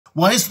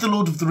Why is The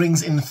Lord of the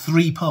Rings in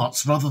 3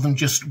 parts rather than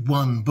just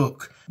 1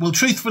 book? Well,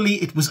 truthfully,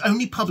 it was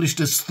only published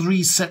as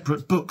 3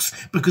 separate books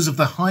because of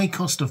the high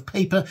cost of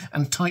paper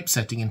and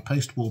typesetting in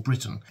post-war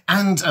Britain,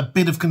 and a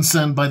bit of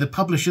concern by the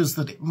publishers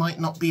that it might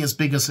not be as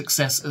big a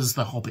success as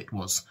The Hobbit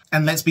was.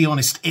 And let's be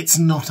honest, it's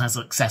not as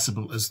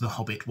accessible as The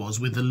Hobbit was,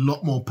 with a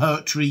lot more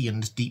poetry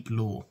and deep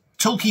lore.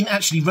 Tolkien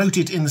actually wrote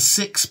it in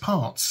 6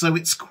 parts, so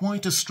it's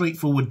quite a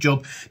straightforward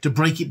job to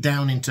break it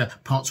down into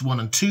parts 1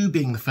 and 2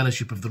 being the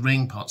Fellowship of the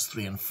Ring, parts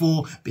 3 and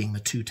 4 being the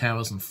Two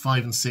Towers, and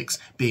 5 and 6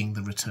 being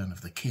the Return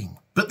of the King.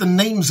 But the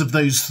names of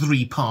those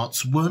 3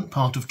 parts weren't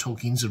part of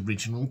Tolkien's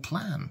original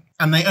plan,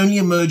 and they only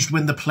emerged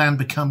when the plan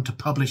became to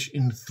publish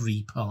in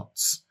 3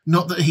 parts.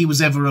 Not that he was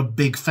ever a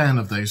big fan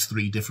of those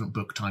 3 different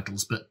book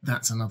titles, but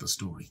that's another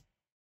story.